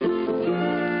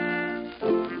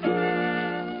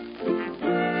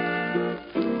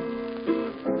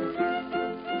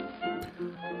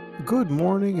Good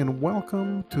morning and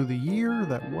welcome to the year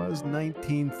that was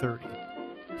 1930.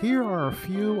 Here are a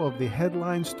few of the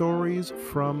headline stories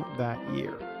from that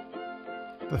year.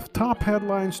 The top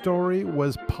headline story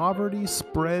was Poverty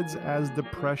Spreads as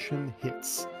Depression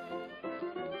Hits.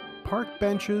 Park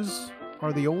benches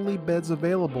are the only beds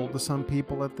available to some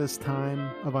people at this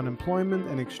time of unemployment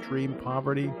and extreme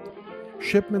poverty.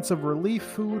 Shipments of relief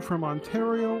food from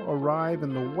Ontario arrive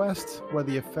in the West, where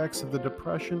the effects of the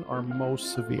Depression are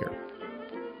most severe.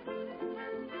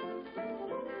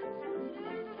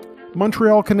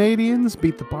 Montreal Canadiens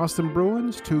beat the Boston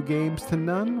Bruins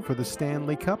 2-0 for the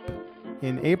Stanley Cup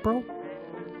in April.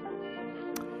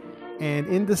 And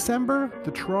in December, the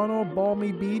Toronto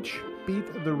Balmy Beach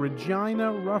beat the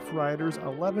Regina Rough Riders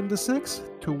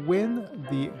 11-6 to win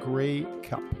the Grey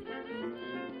Cup.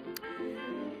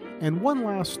 And one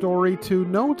last story to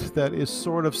note that is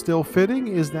sort of still fitting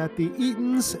is that the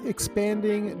Eaton's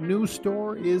expanding new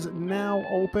store is now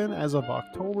open as of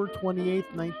October 28,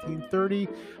 1930.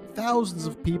 Thousands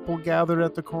of people gathered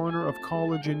at the corner of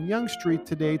College and Yonge Street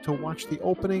today to watch the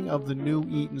opening of the new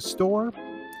Eaton store.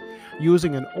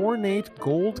 Using an ornate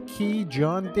gold key,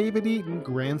 John David Eaton,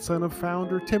 grandson of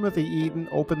founder Timothy Eaton,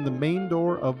 opened the main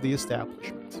door of the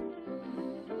establishment.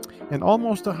 And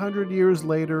almost 100 years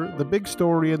later, the big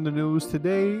story in the news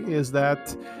today is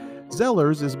that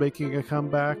Zellers is making a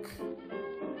comeback.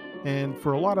 And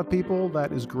for a lot of people,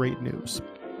 that is great news.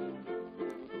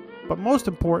 But most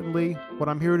importantly, what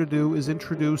I'm here to do is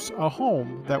introduce a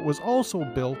home that was also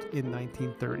built in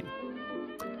 1930.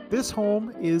 This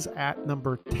home is at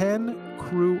number 10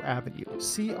 Crewe Avenue,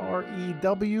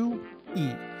 C-R-E-W-E.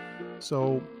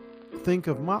 So think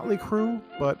of Motley Crue,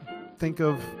 but think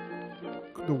of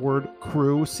the word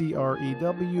Crewe,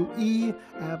 C-R-E-W-E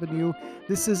Avenue.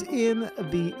 This is in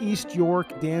the East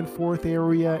York Danforth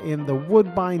area in the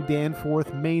Woodbine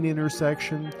Danforth main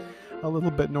intersection, a little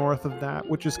bit north of that,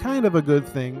 which is kind of a good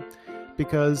thing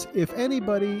because if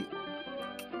anybody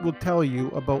will tell you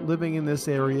about living in this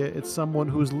area, it's someone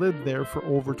who's lived there for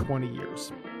over 20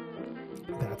 years.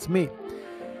 That's me.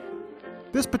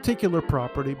 This particular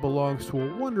property belongs to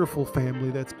a wonderful family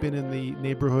that's been in the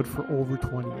neighborhood for over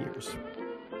 20 years.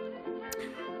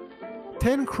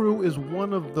 10 Crewe is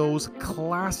one of those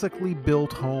classically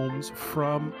built homes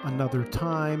from another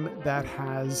time that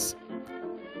has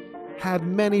had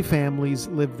many families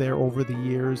live there over the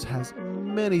years, has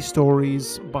many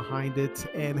stories behind it,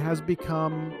 and has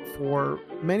become, for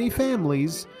many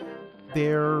families,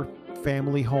 their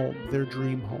family home, their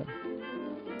dream home.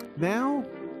 Now,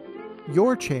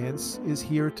 your chance is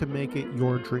here to make it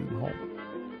your dream home.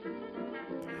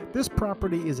 This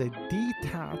property is a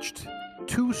detached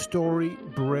 2-story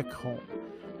brick home.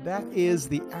 That is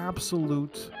the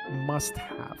absolute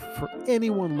must-have for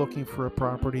anyone looking for a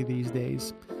property these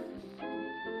days.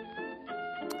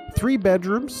 3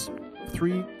 bedrooms,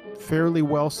 3 fairly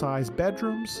well-sized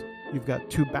bedrooms. You've got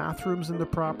 2 bathrooms in the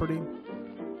property.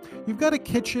 You've got a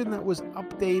kitchen that was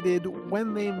updated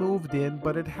when they moved in,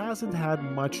 but it hasn't had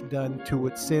much done to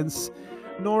it since,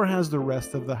 nor has the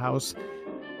rest of the house.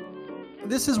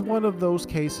 This is one of those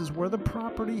cases where the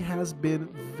property has been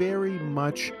very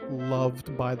much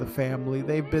loved by the family.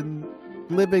 They've been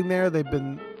living there, they've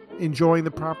been enjoying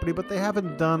the property, but they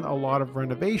haven't done a lot of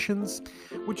renovations,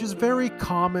 which is very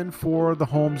common for the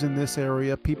homes in this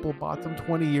area. People bought them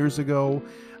 20 years ago.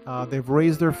 They've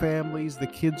raised their families, the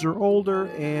kids are older,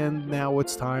 and now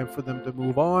it's time for them to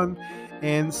move on,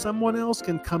 and someone else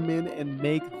can come in and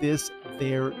make this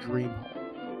their dream home.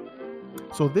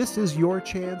 So this is your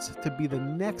chance to be the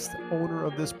next owner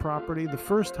of this property, the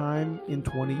first time in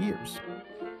 20 years.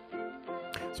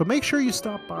 So make sure you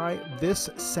stop by this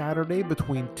Saturday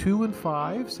between 2 and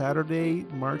 5, Saturday,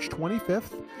 March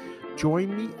 25th.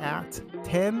 Join me at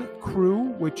 10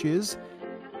 Crewe, which is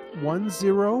 10,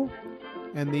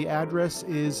 and the address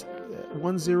is 10,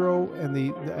 and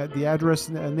the address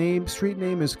name, street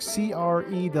name is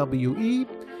C-R-E-W-E.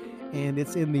 And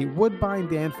it's in the Woodbine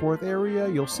Danforth area.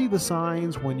 You'll see the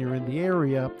signs when you're in the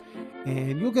area,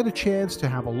 and you'll get a chance to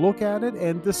have a look at it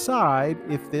and decide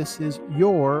if this is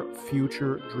your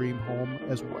future dream home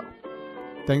as well.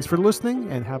 Thanks for listening,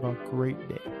 and have a great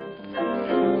day.